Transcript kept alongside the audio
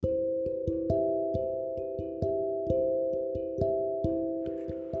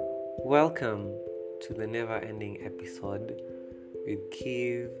Welcome to the never-ending episode with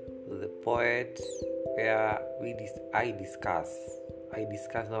Keith, the poet, where I discuss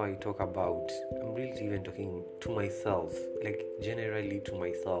now I talk about. I'm really even talking to myself, like generally to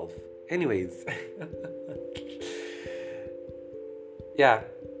myself. Anyways, yeah,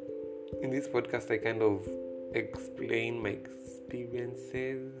 in this podcast I kind of explain my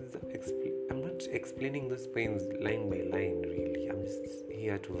experiences. I'm not explaining those points line by line, really. I'm just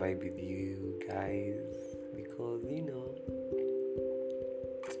here to vibe with you guys because,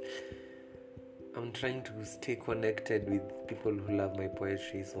 I'm trying to stay connected with people who love my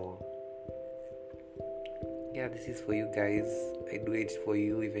poetry. So, yeah, this is for you guys. I do it for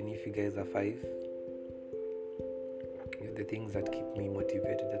you, even if you guys are 5. The things that keep me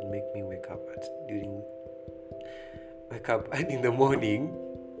motivated, that make me wake up in the morning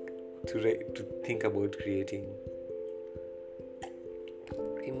to think about creating.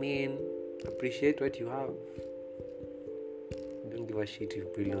 I mean, appreciate what you have. Don't give a shit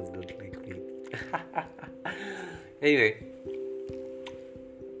if billions don't like me. Anyway,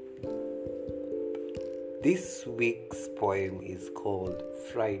 this week's poem is called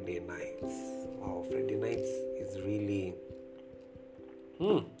Friday Nights. Wow, Friday Nights is really...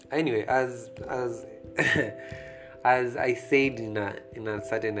 Anyway, as as I said in a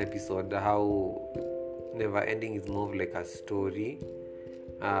certain episode, how Never Ending is more of like a story.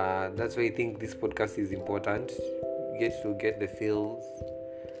 That's why I think this podcast is important. Get to get the feels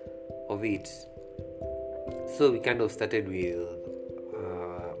of it. So we kind of started with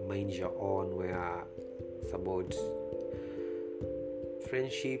Mind Your Own, where it's about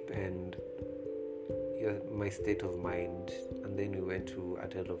friendship and my state of mind, and then we went to A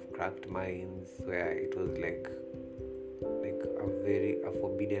Tale of Cracked Minds, where it was like a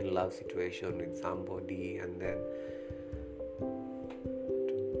forbidden love situation with somebody, and then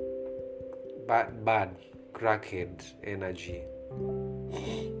bad crackhead energy.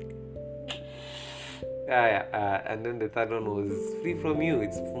 And then the third one was Free From You.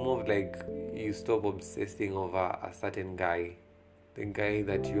 It's more of like you stop obsessing over a certain guy, the guy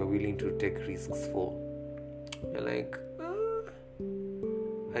that you are willing to take risks for. You're like,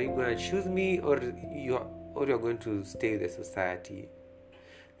 are you going to choose me or you're going to stay with the society?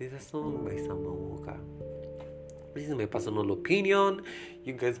 There's a song by Summer Walker. This is my personal opinion.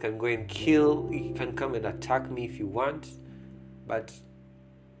 You guys can go and you can come and attack me if you want, but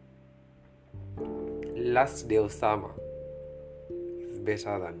Last Day of Summer is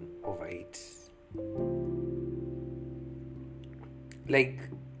better than Over It. Like,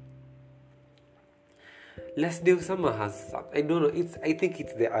 Last Day of Summer has, I don't know, I think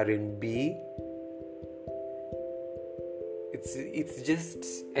it's the R&B. It's just,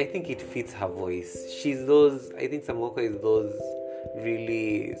 I think it fits her voice. I think Samoka is those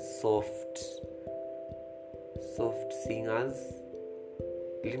really soft singers.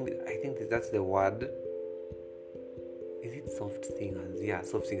 I think that's the word. Is it soft singers? Yeah,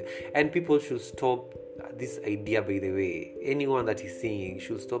 soft singers. And people should stop this idea, by the way. Anyone that is singing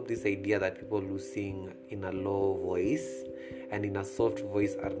should stop this idea that people who sing in a low voice and in a soft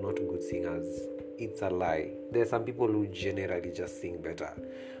voice are not good singers. It's a lie. There are some people who generally just sing better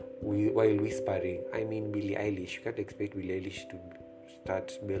while whispering. I mean, Billie Eilish. You can't expect Billie Eilish to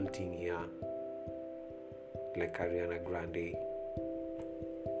start belting here like Ariana Grande.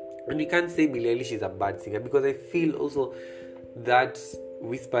 And we can't say Billie Eilish is a bad singer, because I feel also that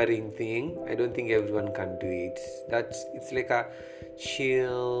whispering thing, I don't think everyone can do it. It's like a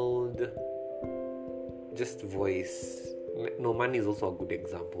chilled just voice. Normani is also a good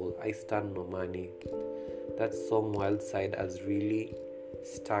example. I stand Normani. That song Wild Side has really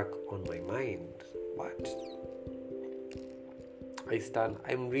stuck on my mind. But I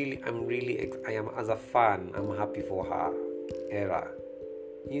am, as a fan, I'm happy for her era.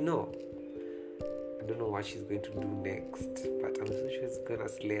 I don't know what she's going to do next, but I'm so sure she's gonna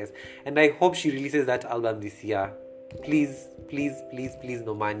slay us. And I hope she releases that album this year. Please,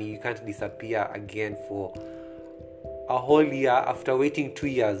 Normani, you can't disappear again for a whole year after waiting 2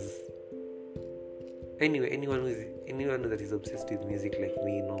 years. Anyway, anyone that is obsessed with music like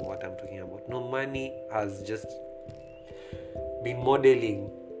me know what I'm talking about. Normani has just been modeling.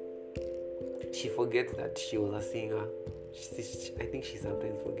 She forgets that she was a singer. I think she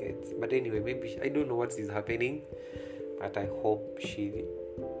sometimes forgets. But anyway, I don't know what is happening, but I hope she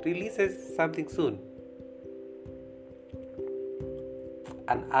releases something soon.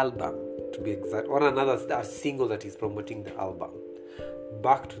 An album, to be exact, or a single that is promoting the album.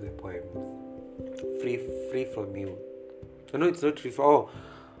 Back to the poems. Free From You. No, it's not free from...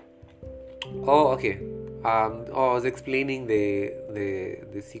 Oh, okay. I was explaining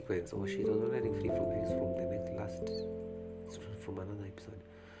the sequence. Oh shit, I was wondering free from views from the next last from another episode.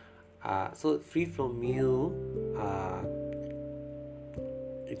 So free from you,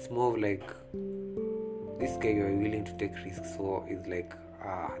 it's more of like this guy you are willing to take risks for is like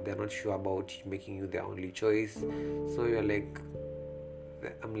they're not sure about making you their only choice. So you're like,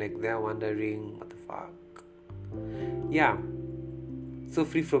 I'm like they're wondering what the fuck. Yeah. So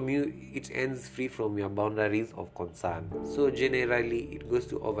free from you, it ends free from your boundaries of concern. So generally, it goes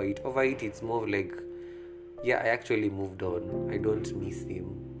to overeat. Overeat, it's more like, yeah, I actually moved on. I don't miss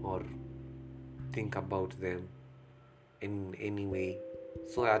him or think about them in any way.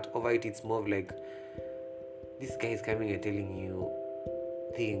 So at overeat, it's more like, this guy is coming and telling you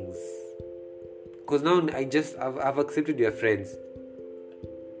things. Because now I've accepted your friends.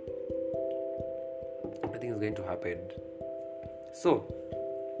 Nothing is going to happen. So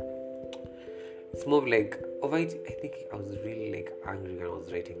it's more like overeat. I think I was really like angry when I was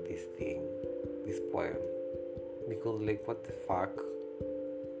writing this poem, because like what the fuck.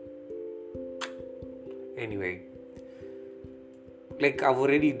 Anyway, like I've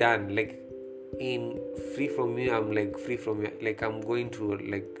already done like in free from you. I'm like free from you. Like I'm going to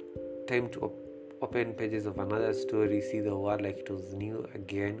like time to open pages of another story, see the world like it was new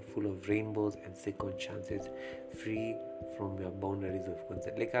again, full of rainbows and second chances, free from your boundaries of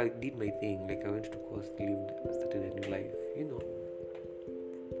consent. Like I did my thing, like I went to course, lived, started a new life, you know.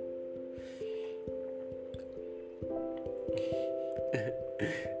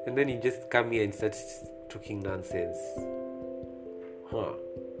 And then you just come here and start talking nonsense.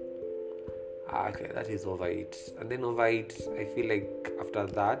 Okay, that is overeat. And then overeat, I feel like after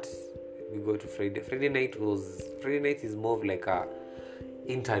that we go to Friday. Friday night is more of like a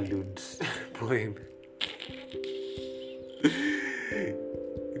interlude poem.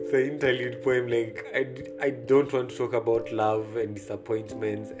 It's an interlude poem. Like I don't want to talk about love and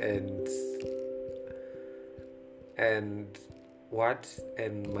disappointments and what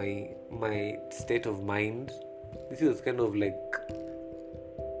and my state of mind. This is kind of like,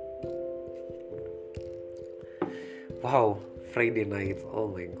 wow, Friday nights. Oh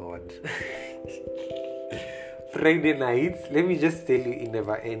my god. Friday nights, let me just tell you, in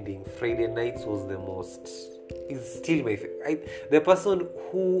never ending. Friday nights was the most. Is still my favorite. The person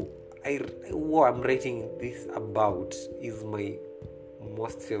who I'm writing this about is my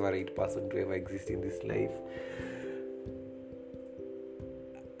most favorite person to ever exist in this life.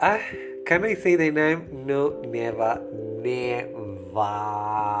 Can I say the name? No, never.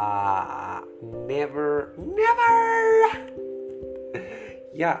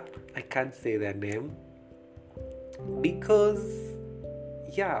 Yeah, I can't say their name because,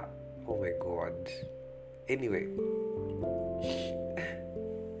 yeah, oh my god. Anyway,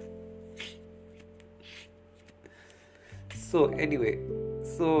 so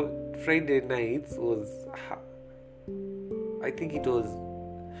Friday nights was, I think it was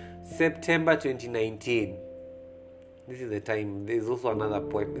September 2019. This is the time. There's also another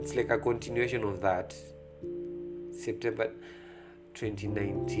poem. It's like a continuation of that. September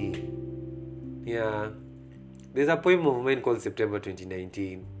 2019. Yeah. There's a poem of mine called September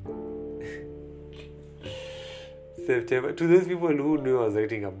 2019. September. To those people who knew I was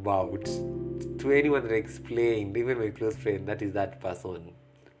writing about, to anyone that I explained, even my close friend, that is that person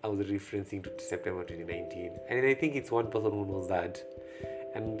I was referencing to September 2019. And I think it's one person who knows that.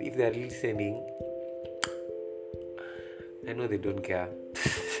 And if they're listening, I know they don't care.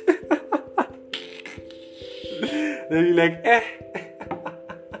 They'll be like,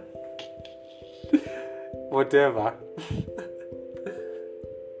 whatever.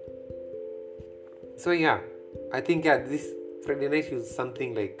 So yeah, I think this Friday night was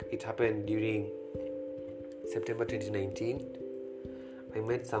something like it happened during September 2019. I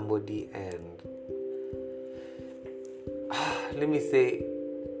met somebody and let me say,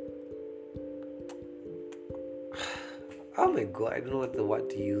 oh my god, I don't know what the word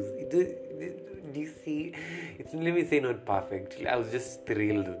to use. Do you see? It's, let me say, not perfect. I was just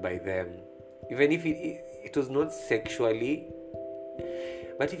thrilled by them. Even if it was not sexually,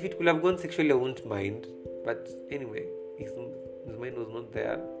 but if it could have gone sexually, I wouldn't mind. But anyway, his mind was not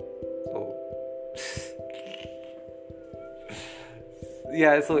there. So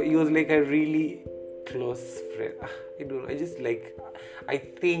yeah, so he was like a really close friend. I don't know. I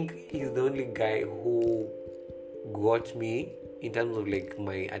think he's the only guy who got me in terms of like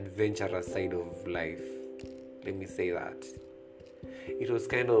my adventurous side of life. Let me say that. It was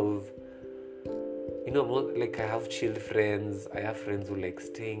kind of, more like I have chilled friends. I have friends who like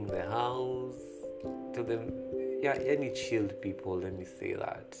staying in the house. Tell them, yeah, any chilled people, let me say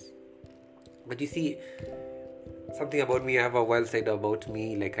that. But you see, something about me, I have a wild side about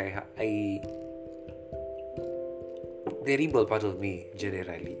me. Like I the rebel part of me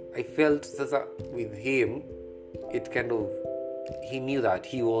generally. I felt Sasa with him, it kind of, he knew that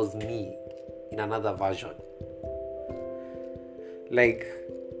he was me in another version. Like,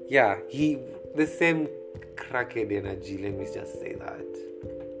 yeah, the same crackhead energy, let me just say that.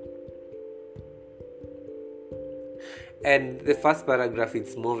 And the first paragraph,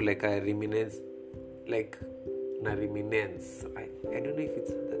 it's more of like a reminiscence, like a reminiscence. I don't know if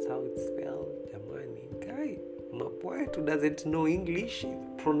that's how it's spelled. Jamani, guy, my poet who doesn't know English,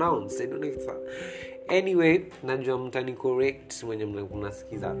 pronounce. I don't know if it's anyway, najua mtani correct mwenye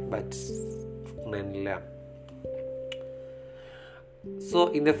mnasikiza, but tunaendelea. So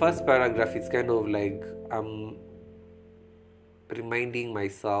in the first paragraph, it's kind of like I'm reminding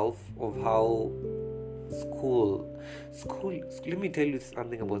myself of how school, let me tell you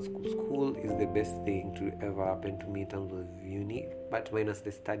something about school. School is the best thing to ever happen to me in terms of uni, but minus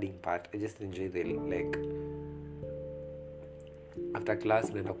the studying part. I just enjoy the, like, after class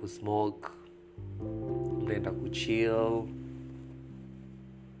naenda kusmoke, naenda kuchill.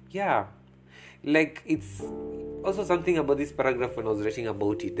 Yeah, like, it's also something about this paragraph. When I was writing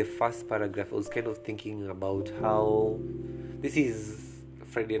about it, the first paragraph, I was kind of thinking about how this is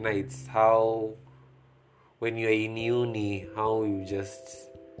Friday nights, how when you're in uni, how you just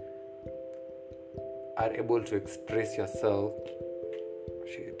are able to express yourself.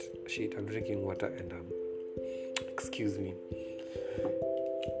 Shit, I'm drinking water and excuse me.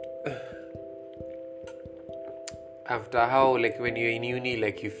 After how, like, when you're in uni,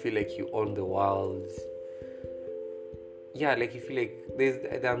 like, you feel like you own the world. Yeah, like, you feel like there's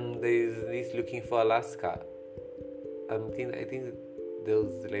this Looking for Alaska. I think there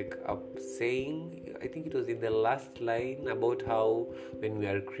was like a saying, I think it was in the last line, about how when we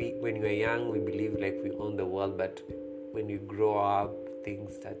are young, we believe like we own the world, but when you grow up,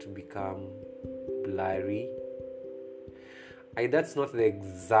 things start to become blurry. That's not the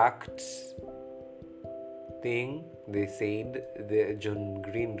exact thing they said, the John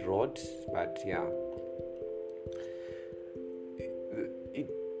Green wrote, but yeah.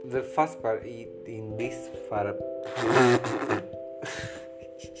 The first part in this part.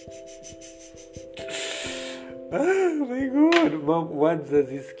 Oh my god, Mom, what does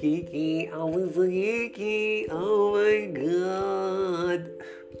this Kiki? I was a Kiki. Oh my god.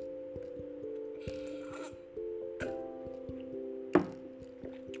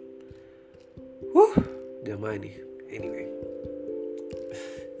 Whew, Jamani. Anyway.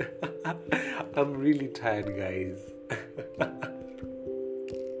 I'm really tired, guys.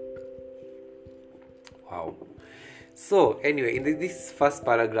 Wow. So, anyway, in this first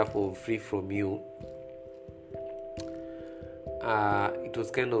paragraph of Free From You, it was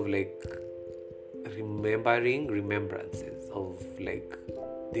kind of like remembrances of, like,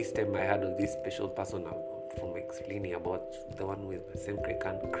 this time I had of this special person from explaining about the one with the same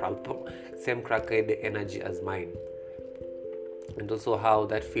crackhead energy as mine. And also how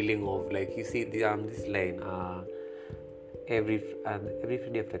that feeling of, like, you see this line, every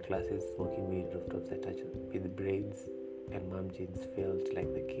Friday after classes, smoking weed, rooftops attached with braids and mom jeans, felt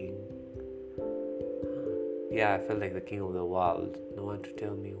like the king. Yeah, I felt like the king of the world. No one to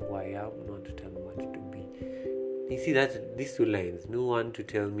tell me who I am, no one to tell me what to be. You see that these two lines, no one to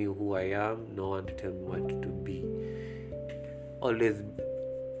tell me who I am, no one to tell me what to be. Always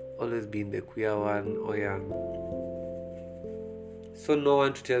being the queer one. Oh yeah. So no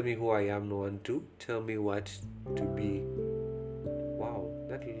one to tell me who I am, no one to tell me what to be. Wow,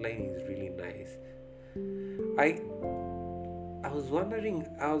 that line is really nice. I was wondering,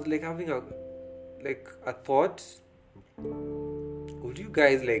 I was like having a thought. Would you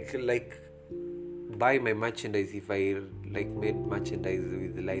guys like buy my merchandise if I like made merchandise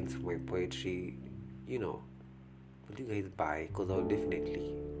with the lines from my poetry? You know, would you guys buy? Because I'll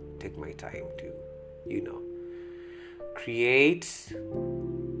definitely take my time to, create.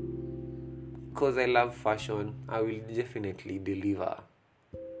 Because I love fashion, I will definitely deliver.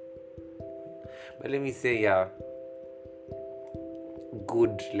 But let me say, yeah,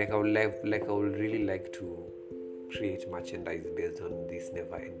 good. I would really like to create merchandise based on these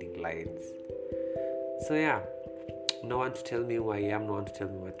never-ending lines. So yeah, no one to tell me who I am, no one to tell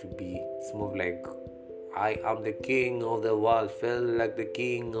me what to be. It's more like, I am the king of the world, felt like the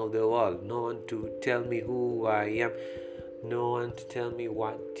king of the world. No one to tell me who I am, no one to tell me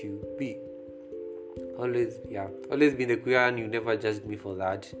what to be. Always been the queer, and you never judged me for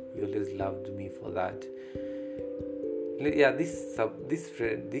that. You always loved me for that. Yeah, this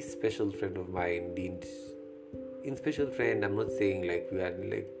special friend of mine did. In special friend, I'm not saying like we had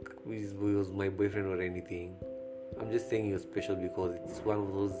like he was my boyfriend or anything. I'm just saying he was special because it's one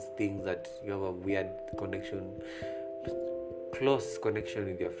of those things that you have a weird connection, close connection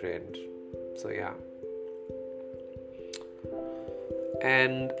with your friend. So yeah.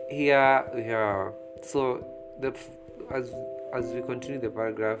 And here, so the as we continue the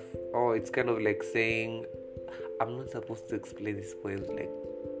paragraph, it's kind of like saying, I'm not supposed to explain this point like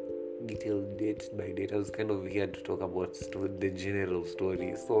detailed date by date. I was kind of here to talk about the general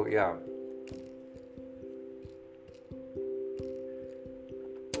story. So yeah,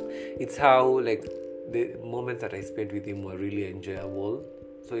 it's how like the moments that I spent with him were really enjoyable.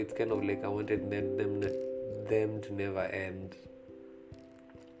 So it's kind of like I wanted them to never end.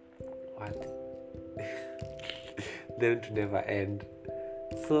 What? Them to never end.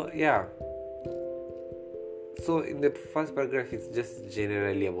 So yeah. So in the first paragraph, it's just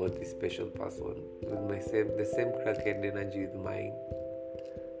generally about this special person with the same crackhead energy with mine.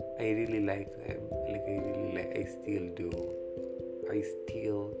 I really liked them. I still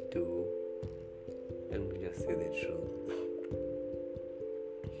do. Let me just say the truth.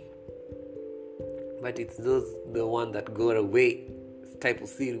 But it's the one that go away type of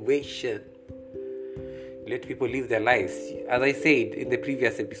situation. Let people live their lives. As I said in the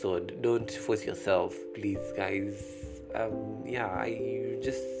previous episode, don't force yourself, please, guys. You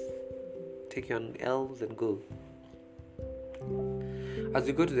just take your L's and go. As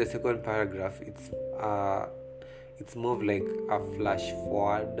we go to the second paragraph, it's more of like a flash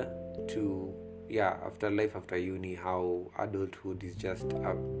forward to after life after uni, how adulthood is just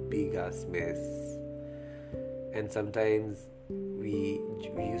a big ass mess, and sometimes we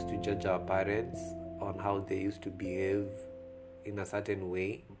used to judge our parents on how they used to behave in a certain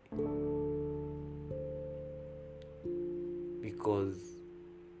way because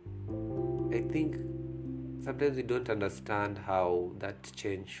I think sometimes we don't understand how that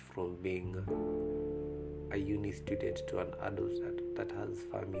change from being a uni student to an adult that has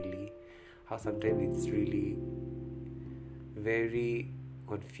family, how sometimes it's really very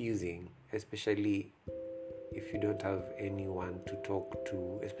confusing, especially if you don't have anyone to talk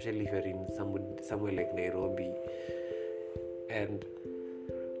to, especially if you're in somewhere like Nairobi. And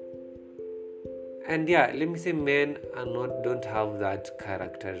let me say men don't have that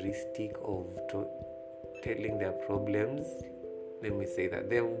characteristic of telling their problems. Let me say that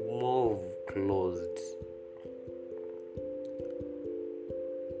they're more closed.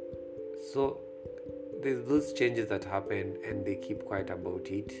 So there's those changes that happen and they keep quiet about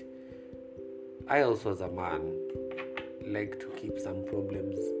it. I also, as a man, like to keep some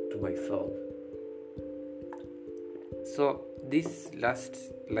problems to myself. So this last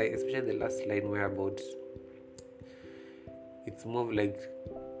line, especially the last line where about, it's more of like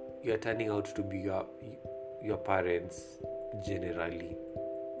you're turning out to be your parents generally.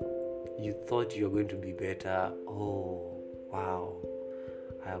 You thought you were going to be better. Oh wow,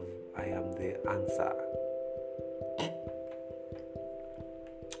 I am the answer.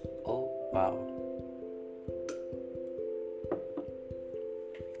 Oh wow.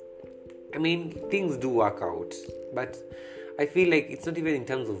 I mean, things do work out, but I feel like it's not even in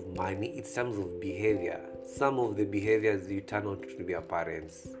terms of money, it's in terms of behavior. Some of the behaviors you turn out to be your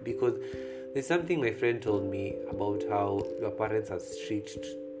parents, because there's something my friend told me about how your parents are strict.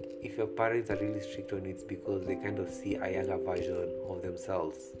 If your parents are really strict on it, it's because they kind of see a younger version of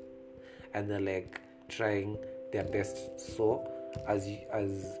themselves and they're like trying their best so as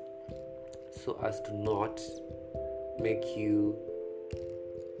to not make you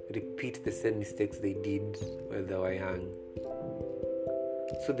repeat the same mistakes they did when they were young.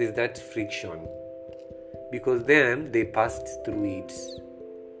 So there's that friction because then they passed through it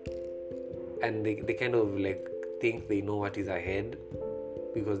and they kind of like think they know what is ahead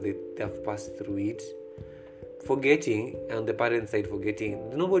because they have passed through it, forgetting, on the parent side,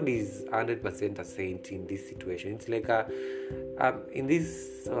 forgetting nobody is 100% a saint in this situation. It's like in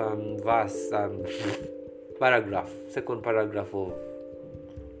this second paragraph of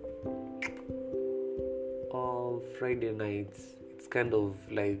Friday nights, it's kind of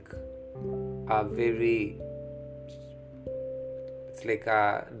like it's like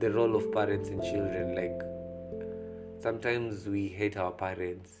the role of parents and children. Like sometimes we hate our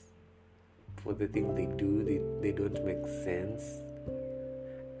parents for the things they do, they don't make sense,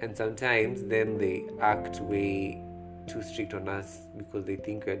 and sometimes then they act way too strict on us because they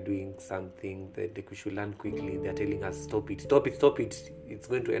think we're doing something that we should learn quickly. They're telling us stop it, it's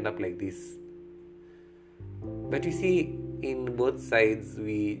going to end up like this. But you see, in both sides,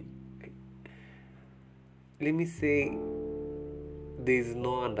 let me say, there's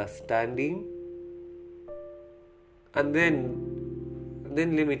no understanding, and then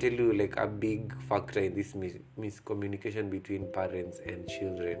then let me tell you, like, a big factor in this miscommunication between parents and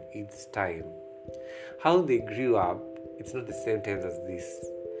children, it's time. How they grew up, it's not the same time as this.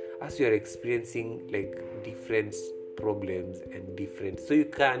 As you are experiencing like different problems and different, so you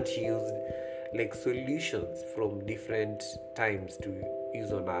can't use like solutions from different times to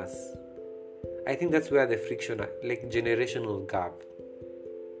use on us. I think that's where the friction, like generational gap,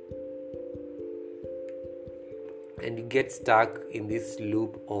 and you get stuck in this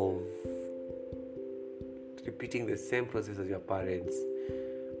loop of repeating the same process as your parents,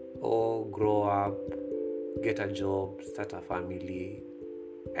 or grow up, get a job, start a family,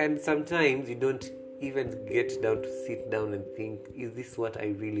 and sometimes you don't even get down to sit down and think, is this what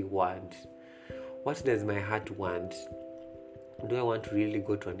I really want? What does my heart want? Do I want to really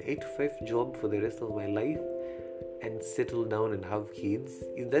go to an 8-to-5 job for the rest of my life and settle down and have kids?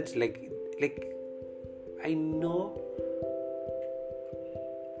 Is that like I know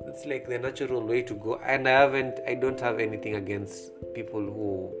it's like the natural way to go, and I don't have anything against people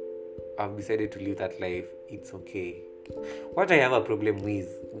who have decided to live that life. It's okay. What I have a problem with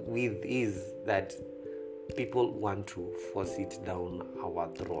is that people want to force it down our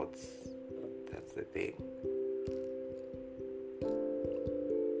throats. That's the thing.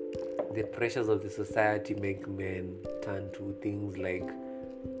 The pressures of the society make men turn to things like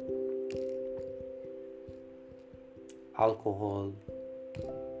alcohol.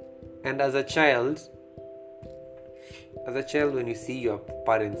 And as a child, when you see your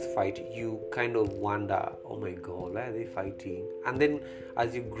parents fight, you kind of wonder, oh my God, why are they fighting? And then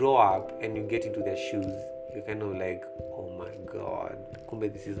as you grow up and you get into their shoes, you're kind of like, oh my God,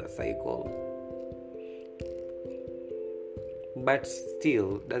 kumbe this is a cycle. But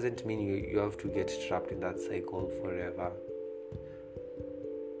still, doesn't mean you have to get trapped in that cycle forever.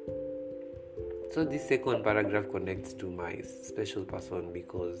 So this second paragraph connects to my special person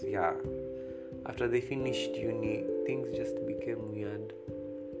because, after they finished uni, things just became weird.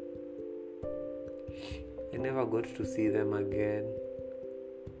 I never got to see them again.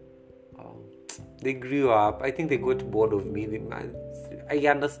 They grew up. I think they got bored of me. I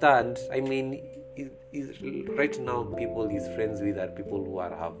understand. I mean, right now, people he's friends with are people who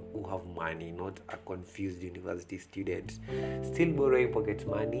have money, not a confused university student. Still borrowing pocket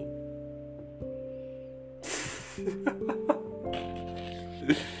money.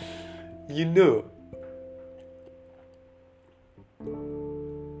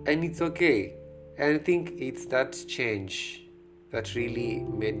 And it's okay. And I think it's that change that really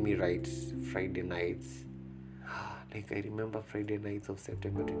made me write Friday Nights. Like, I remember Friday Nights of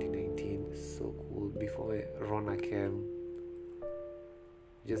September 2019. So cool. Before Rona came,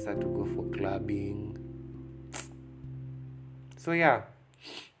 just had to go for clubbing. So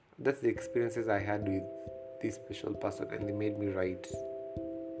that's the experiences I had with this special person, and they made me write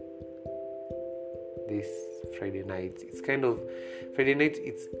this Friday Nights. It's kind of Friday Nights,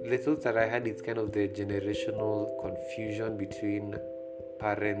 it's the thoughts that I had, it's kind of the generational confusion between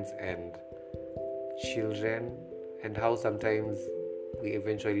parents and children, and how sometimes we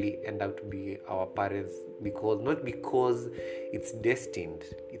eventually end up to be our parents, not because it's destined,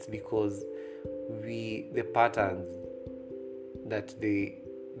 it's because the patterns that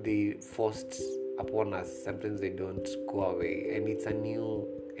they forced upon us, sometimes they don't go away, and it's a new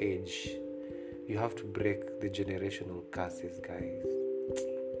age. You have to break the generational curses, guys.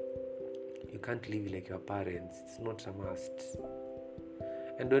 You can't live like your parents. It's not a must.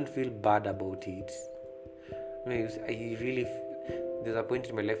 And don't feel bad about it. There's a point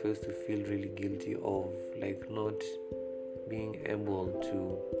in my life I used to feel really guilty of like not being able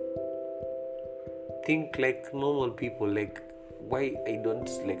to think like normal people. Like, why I don't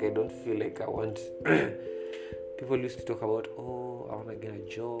feel like I want. People used to talk about, I want to get a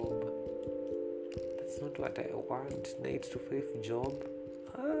job. That's not what I want. 9-to-5 job.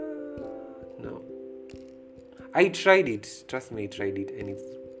 No. I tried it. Trust me, I tried it, and it's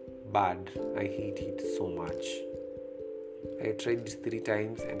bad. I hate it so much. I tried it 3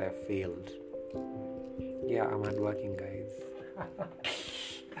 times and I failed. I'm hardworking, guys.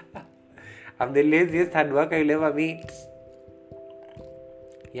 I'm the laziest hard worker you'll ever meet.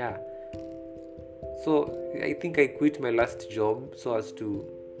 So I think I quit my last job so as to,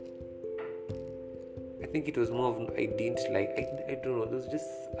 I think it was more of, I didn't like, I don't know, there was just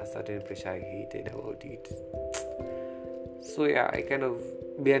a certain pressure I hated about it. So I kind of,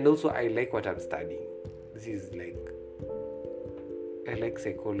 and also I like what I'm studying. This is like, I like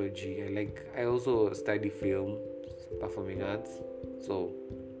psychology. I also study film, performing arts. So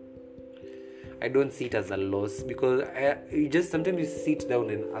I don't see it as a loss, because you just sometimes you sit down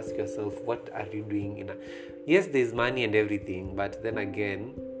and ask yourself, what are you doing yes, there's money and everything, but then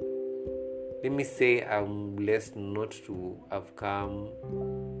again, let me say I'm blessed not to have come.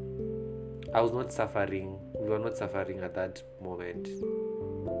 I was not suffering. We were not suffering at that moment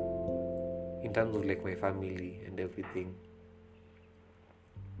in terms of like my family and everything.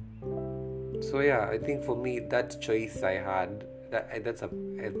 So yeah, I think for me, that choice I had, that's a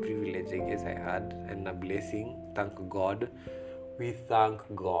privilege I guess I had, and a blessing. Thank God. We thank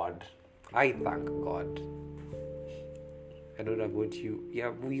God. I thank God. I don't know about you. Yeah,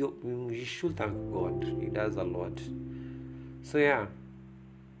 we should thank God. He does a lot. So yeah,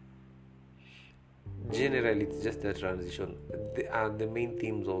 generally it's just a transition. The main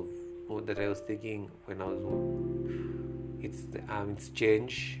themes of that I was thinking when I was it's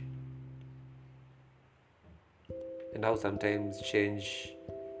change, and how sometimes change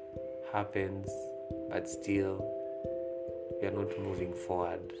happens, but still we are not moving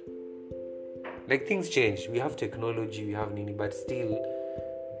forward. Like, things change, we have technology, we have nini, but still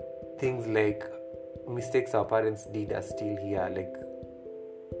things like mistakes our parents did are still here. Like,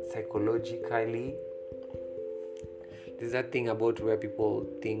 psychologically, there's that thing about where people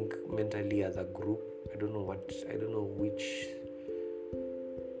think mentally as a group. I don't know which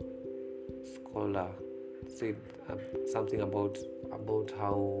scholar said something about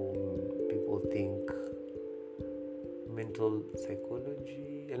how people think mental psychology.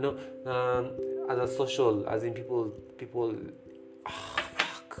 As a social, as in people.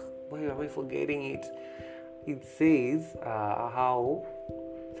 Fuck! Why am I forgetting it? It says how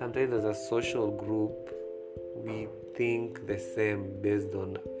sometimes as a social group we think the same based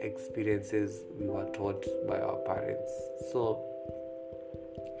on experiences we were taught by our parents. So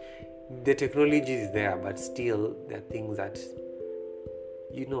the technology is there, but still there are things that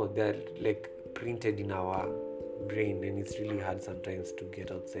they're like printed in our brain, and it's really hard sometimes to get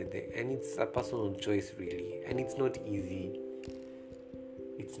outside there. And it's a personal choice, really, and it's not easy.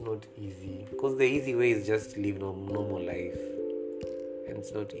 Because the easy way is just live normal life, and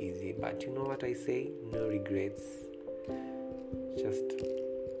it's not easy. But you know what I say? No regrets. Just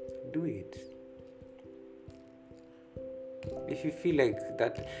do it. If you feel like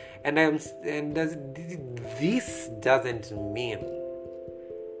that, this doesn't mean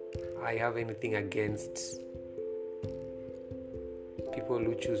I have anything against people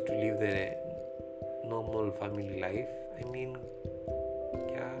who choose to live the normal family life. I mean,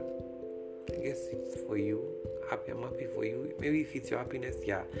 yeah, I guess it's for you. I'm happy for you. Maybe if it's your happiness,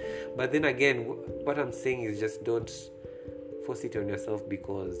 yeah. But then again, what I'm saying is just don't force it on yourself,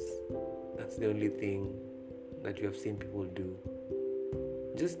 because that's the only thing that you have seen people do.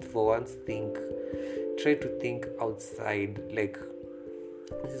 Just for once, try to think outside. Like,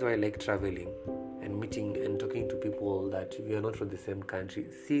 this is why I like traveling and meeting and talking to people that we are not from the same country.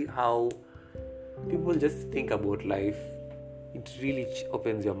 See how people just think about life. It really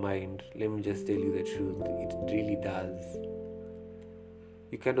opens your mind. Let me just tell you the truth. It really does.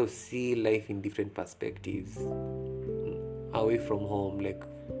 You kind of see life in different perspectives, away from home. Like,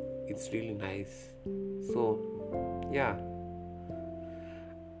 it's really nice. So yeah,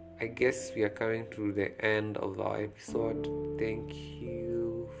 I guess we are coming to the end of our episode. Thank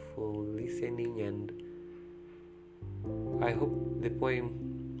you for listening, and I hope the poem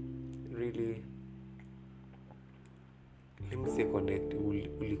really, let me say, will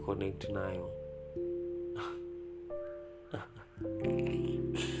connect nayo.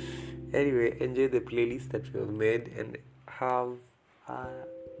 Anyway, enjoy the playlist that we have made, and have a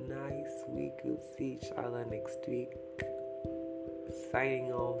nice week. We'll see each other next week.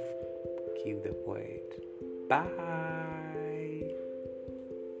 Signing off, Keep the Poet. Bye.